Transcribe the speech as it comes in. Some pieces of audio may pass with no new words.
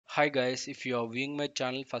Hi guys, if you are viewing my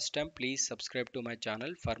channel first time, please subscribe to my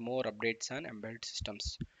channel for more updates on embedded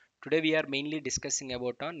systems. Today we are mainly discussing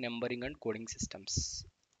about on numbering and coding systems.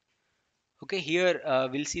 Okay, here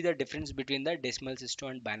we'll see the difference between the decimal system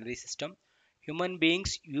and binary system. Human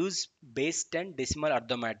beings use base 10 decimal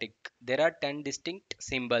arithmetic. There are 10 distinct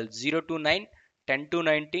symbols 0 to 9, 10 to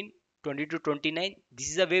 19, 20 to 29. This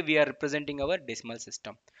is the way we are representing our decimal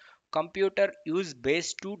system. Computer use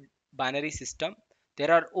base 2 binary system. There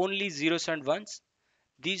are only zeros and ones.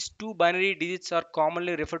 These two binary digits are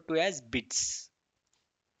commonly referred to as bits.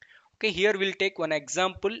 Okay, here we'll take one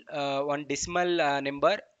example, one decimal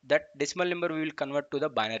number. That decimal number we will convert to the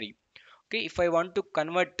binary. Okay, if I want to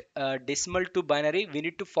convert decimal to binary, we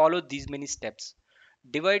need to follow these many steps.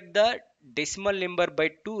 Divide the decimal number by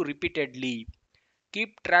 2 repeatedly.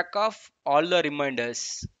 Keep track of all the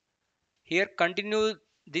reminders. Here continue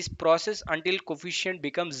this process until coefficient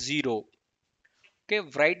becomes 0. Okay,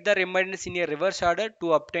 write the reminders in a reverse order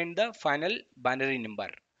to obtain the final binary number.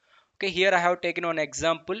 Okay, here I have taken one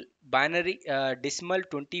example, binary decimal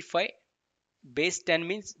 25, base 10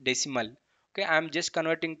 means decimal. Okay, I am just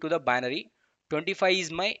converting to the binary. 25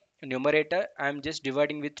 is my numerator. I am just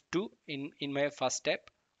dividing with 2 in my first step.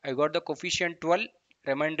 I got the coefficient 12,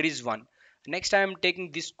 remainder is 1. Next I am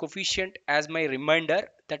taking this coefficient as my remainder,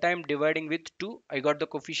 that I am dividing with 2. I got the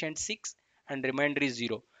coefficient 6 and remainder is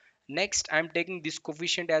 0. Next I am taking this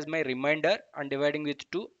coefficient as my remainder and dividing with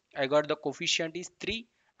 2. I got the coefficient is 3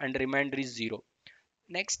 and remainder is 0.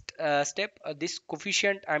 Next step, this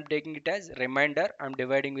coefficient I'm taking it as remainder. I'm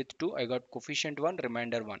dividing with 2. I got coefficient 1,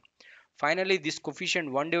 remainder 1. Finally, this coefficient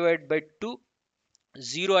 1 divided by 2,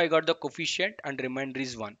 0. I got the coefficient and remainder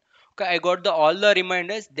is 1. Okay, I got the all the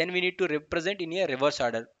reminders. Then we need to represent in a reverse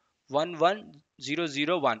order. 1 1 0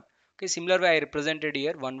 0 1. Okay, similar way I represented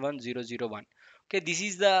here 1 1 0 0 1. Okay, this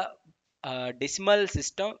is the decimal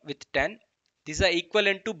system with 10. This is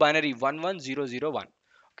equivalent to binary 1 1 0 0 1.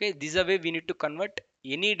 Okay, this is the way we need to convert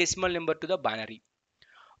any decimal number to the binary.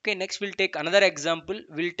 Okay, next we'll take another example.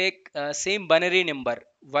 We'll take same binary number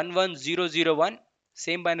 11001.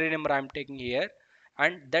 Same binary number I'm taking here,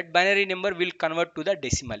 and that binary number will convert to the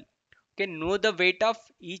decimal. Okay, know the weight of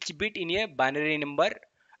each bit in a binary number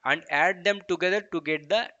and add them together to get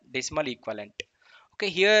the decimal equivalent. Okay,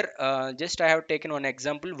 here just I have taken one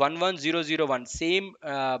example 11001. Same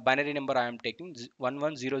binary number I am taking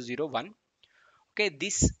 11001. Okay,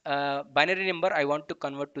 this binary number I want to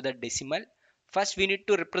convert to the decimal. First we need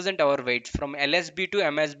to represent our weights from LSB to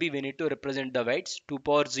MSB. We need to represent the weights 2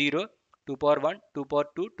 power 0, 2 power 1, 2 power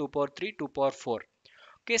 2, 2 power 3, 2 power 4.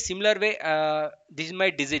 Okay, similar way this is my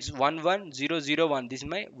digits 11001. This is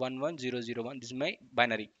my 11001. This is my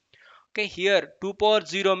binary. Okay, here 2 power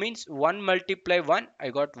 0 means 1 multiply 1, I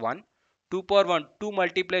got 1. 2 power 1, 2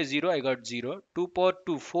 multiply 0, I got 0. 2 power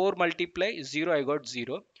 2, 4 multiply 0, I got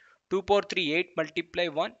 0. 2 power 3, 8 multiply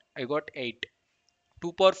 1, I got 8.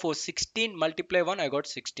 2 power 4, 16 multiply 1, I got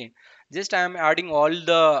 16. Just I am adding all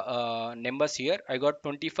the numbers here. I got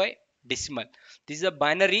 25 decimal. This is a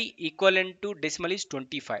binary, equivalent to decimal is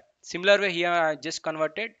 25. Similar way here I just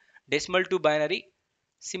converted decimal to binary.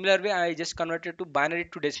 Similar way I just converted to binary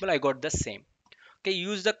to decimal. I got the same. Okay,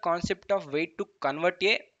 use the concept of weight to convert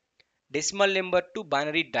a decimal number to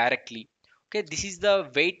binary directly. Okay, this is the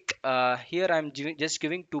weight. Here I am just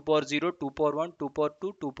giving 2 power 0, 2 power 1, 2 power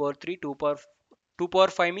 2, 2 power 3, 2 power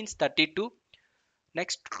 5 means 32.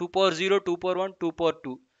 Next 2 power 0, 2 power 1, 2 power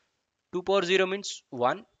 2. 2 power 0 means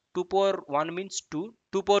 1, 2 power 1 means 2,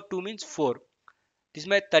 2 power 2 means 4. This is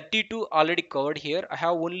my 32 already covered here. I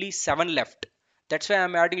have only 7 left. That's why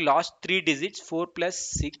I'm adding last 3 digits 4 plus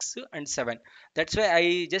 6 and 7. That's why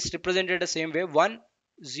I just represented the same way 1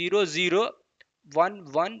 0 0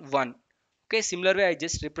 1 1 1. Okay, similar way I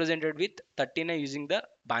just represented with 39 using the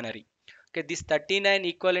binary. Okay, this 39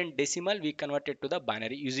 equivalent decimal we converted to the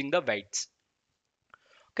binary using the weights.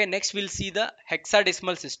 Okay, next we'll see the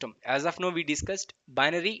hexadecimal system. As of now we discussed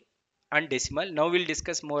binary and decimal. Now we'll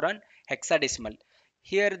discuss more on hexadecimal.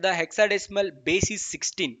 Here the hexadecimal base is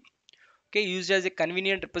 16. Okay, used as a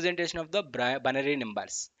convenient representation of the binary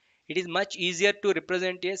numbers. It is much easier to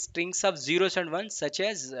represent a strings of zeros and ones such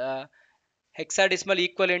as hexadecimal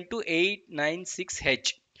equivalent to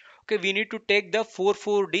 896H. Okay, we need to take the 4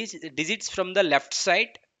 digits from the left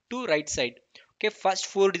side to right side. Okay, first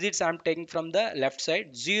 4 digits I am taking from the left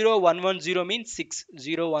side. 0110 means 6.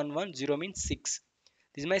 0110 means 6.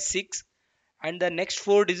 This is my 6. And the next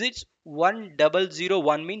 4 digits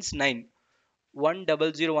 1001 means 9.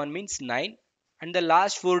 1001 means 9. And the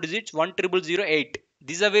last 4 digits 10008.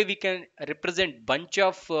 This is a way we can represent bunch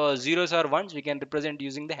of zeros or ones. We can represent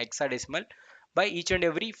using the hexadecimal. by each and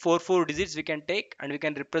every four digits we can take and we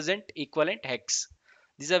can represent equivalent hex.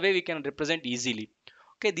 This is a way we can represent easily.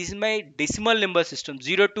 Okay, this is my decimal number system,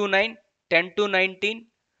 0 to 9, 10 to 19,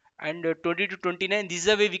 and 20 to 29. This is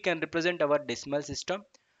the way we can represent our decimal system.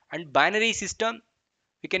 And binary system,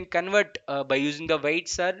 we can convert by using the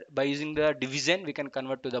weights, or by using the division we can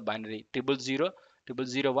convert to the binary, triple zero, triple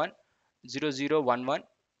zero one, 0011.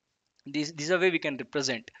 This is a way we can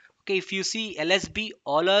represent. Okay, if you see LSB,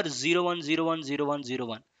 all are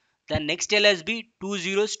 01010101. The next LSB, two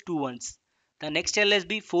zeros, two ones. The next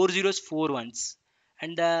LSB, four zeros, four ones.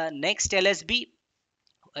 And the next LSB,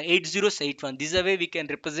 8081. This is a way we can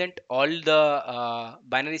represent all the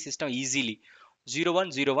binary system easily.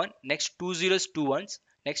 0101, next two zeros, two ones,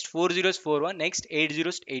 next four zeros, four one, next eight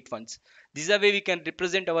zeros, eight ones. This is a way we can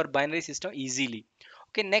represent our binary system easily.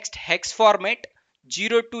 Okay, next hex format,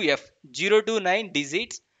 0 to F, 0 to 9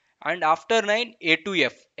 digits, and after 9 A to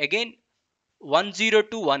F. Again 10 to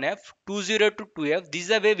 1F, 20 to 2F. This is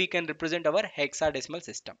the way we can represent our hexadecimal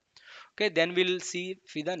system. Okay, then we'll see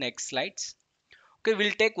for the next slides. Okay,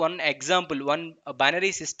 we'll take one example, one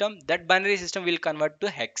binary system. That binary system will convert to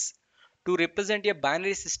hex. To represent a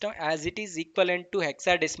binary system as it is equivalent to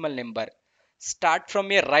hexadecimal number, start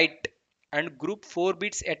from a right and group 4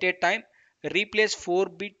 bits at a time. Replace 4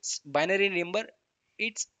 bits binary number.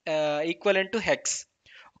 It's equivalent to hex.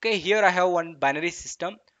 Okay, here I have one binary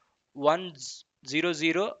system,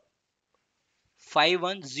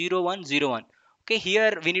 100510101. Okay,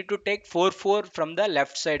 here we need to take 4 from the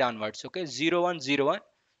left side onwards. Okay, 0101,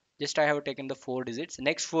 just I have taken the four digits.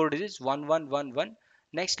 Next four digits, 1111.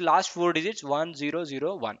 Next last four digits,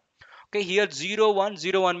 1001. Okay, here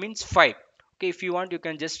 0101 means 5. Okay, if you want you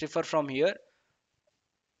can just refer from here.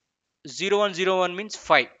 0101 means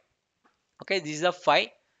 5. Okay, this is a 5.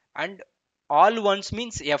 And all ones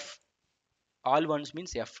means F. All ones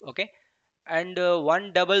means F. Okay, and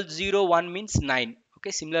 1001 means 9.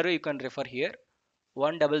 Okay, similarly you can refer here.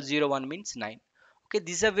 1001 means 9. Okay,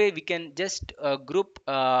 this is a way we can just group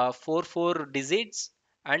four digits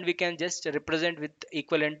and we can just represent with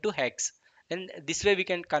equivalent to hex. Then this way we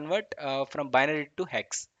can convert from binary to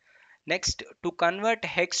hex. Next, to convert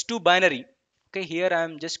hex to binary. Okay, here I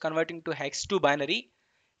am just converting to hex to binary.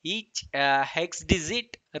 Each hex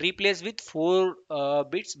digit replace with 4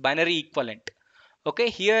 bits binary equivalent. Okay,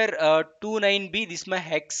 here 29B, this is my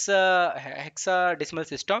hexadecimal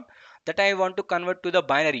system that I want to convert to the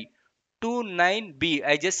binary. 29B,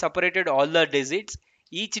 I just separated all the digits.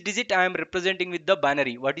 Each digit I am representing with the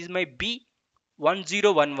binary. What is my B?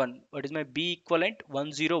 1011. What is my B equivalent?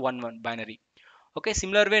 1011 binary. Okay,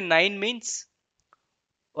 similar way 9 means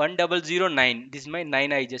 1009. This is my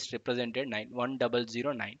 9, I just represented 9,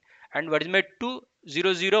 1009. And what is my 2?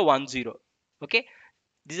 0010. Okay,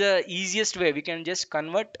 this is the easiest way we can just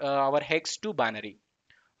convert our hex to binary.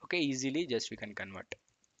 Okay, easily just we can convert.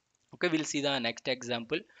 Okay, we'll see the next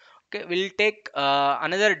example. Okay, we'll take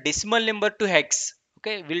another decimal number to hex.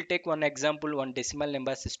 Okay, we'll take one example, one decimal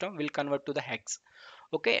number system we'll convert to the hex.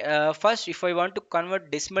 Okay, first if I want to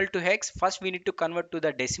convert decimal to hex, first we need to convert to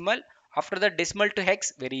the decimal. After the decimal to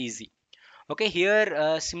hex, very easy. Okay,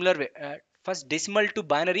 here similar way, first decimal to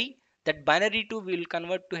binary, that binary to will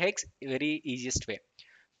convert to hex, very easiest way.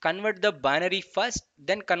 Convert the binary first,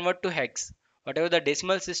 then convert to hex. Whatever the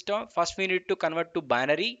decimal system, first we need to convert to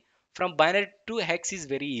binary. From binary to hex is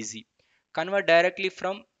very easy. Convert directly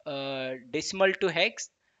from decimal to hex,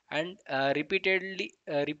 and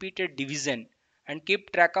repeated division, and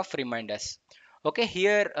keep track of reminders. Okay,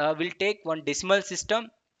 here we'll take one decimal system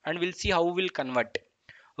and we'll see how we'll convert.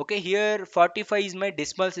 Okay, here 45 is my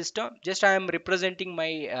decimal system. Just I am representing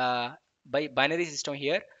my by binary system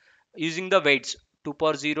here using the weights. 2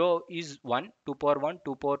 power 0 is 1, 2 power 1,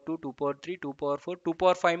 2 power 2, 2 power 3, 2 power 4, 2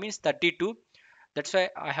 power 5 means 32. That's why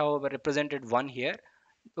I have represented 1 here.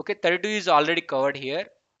 Okay, 32 is already covered here.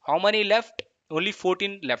 How many left? Only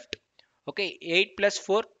 14 left. Okay, 8 plus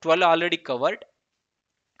 4, 12 already covered,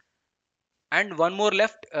 and one more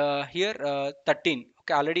left here, 13.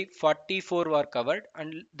 Okay, already 44 were covered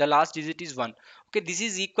and the last digit is 1. Okay, this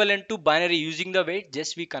is equivalent to binary. Using the weight,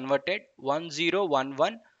 just we converted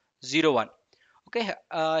 101101. Okay,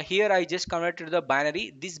 here I just converted the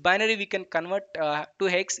binary. This binary we can convert to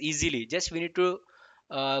hex easily. Just we need to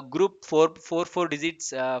group four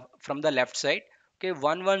digits from the left side. Okay,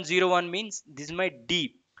 1101 means this is my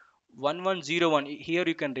D. 1101, here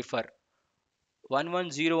you can refer.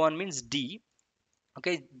 1101 means D.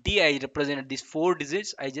 Okay, D I represented these four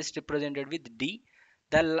digits. I just represented with D.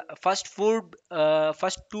 The first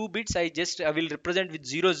two bits I will represent with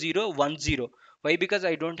 0010. Why? Because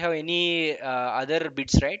I don't have any other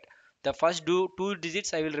bits, right? The first two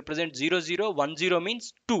digits I will represent 0010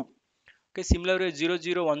 means 2. Okay, similar way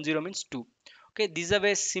 0010 means 2. Okay, this is a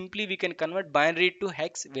way simply we can convert binary to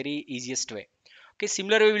hex very easiest way. Okay,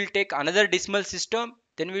 similar way we will take another decimal system,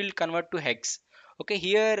 then we will convert to hex. Okay,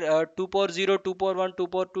 here 2 power 0, 2 power 1, 2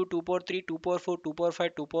 power 2, 2 power 3, 2 power 4, 2 power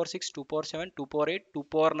 5, 2 power 6, 2 power 7, 2 power 8, 2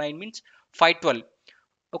 power 9 means 512.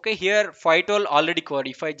 Okay, here 512 already covered.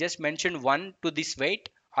 If I just mention 1 to this weight,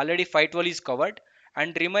 already 512 is covered.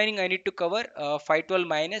 And remaining I need to cover 512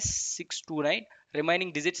 minus 629.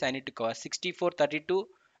 Remaining digits I need to cover 64, 32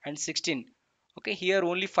 and 16. Okay, here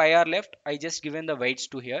only 5 are left. I just given the weights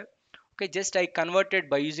to here. Okay, just I converted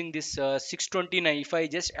by using this 629. If I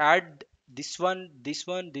just add this one, this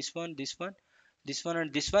one, this one, this one, this one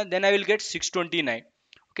and this one, then I will get 629.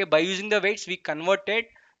 Okay, by using the weights we converted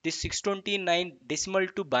this 629 decimal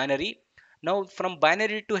to binary. Now from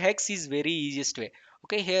binary to hex is very easiest way.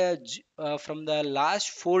 Okay, here from the last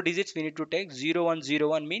four digits we need to take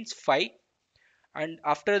 0101 means 5, and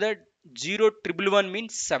after that 0111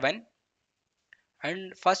 means 7,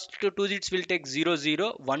 and first two digits will take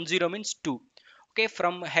 0010 means 2. Okay,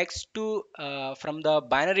 from hex to from the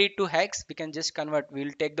binary to hex we can just convert. We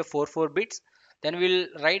will take the 4 bits, then we'll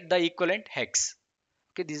write the equivalent hex.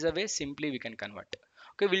 Okay, this is a way simply we can convert.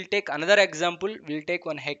 Okay, we'll take another example. We'll take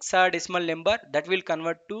one hexadecimal number that will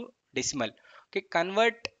convert to decimal. Okay,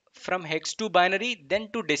 convert from hex to binary then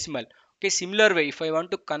to decimal. Okay, similar way if I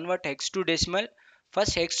want to convert hex to decimal,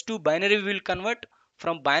 first hex to binary we will convert.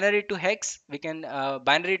 From binary to hex we can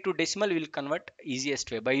binary to decimal we will convert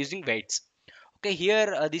easiest way by using weights. Okay,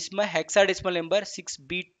 here this is my hexadecimal number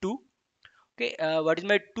 6b2. Okay, what is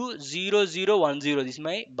my 20010? This is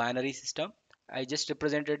my binary system. I just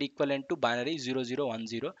represented equivalent to binary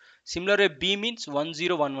 0010. Similar way B means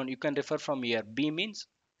 1011. You can refer from here. B means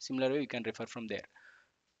similar way you can refer from there.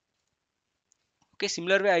 Okay,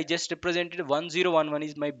 similar way I just represented 1011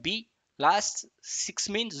 is my B. Last 6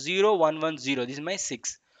 means 0110. This is my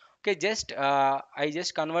 6. Okay, just I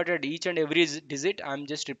just converted each and every digit. I'm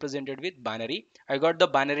just represented with binary. I got the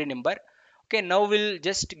binary number. Okay, now we'll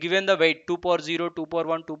just given the weight 2 power 0, 2 power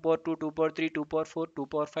 1, 2 power 2, 2 power 3, 2 power 4, 2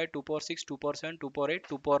 power 5, 2 power 6, 2 power 7, 2 power 8,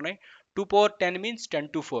 2 power 9, 2 power 10 means 10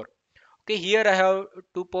 to 4. Okay, here I have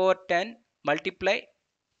 2 power 10 multiply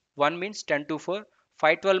 1 means 10 to 4.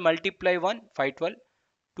 512 multiply 1, 512.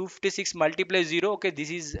 256 multiply 0. Okay, this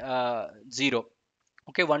is 0.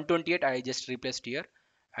 Okay, 128 I just replaced here,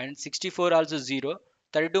 and 64 also 0.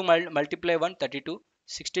 32 multiply 1, 32.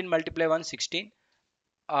 16 multiply 1, 16.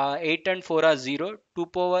 8 and 4 are 0. 2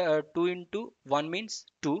 power 2 into 1 means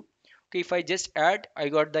 2. Okay, if I just add I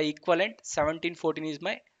got the equivalent 1714 is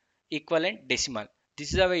my equivalent decimal.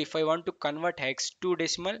 This is the way if I want to convert hex to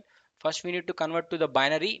decimal, first we need to convert to the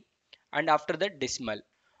binary and after that decimal.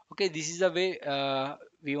 Okay, this is the way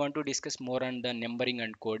we want to discuss more on the numbering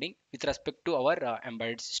and coding with respect to our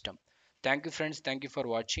embedded system. Thank you friends, thank you for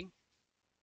watching.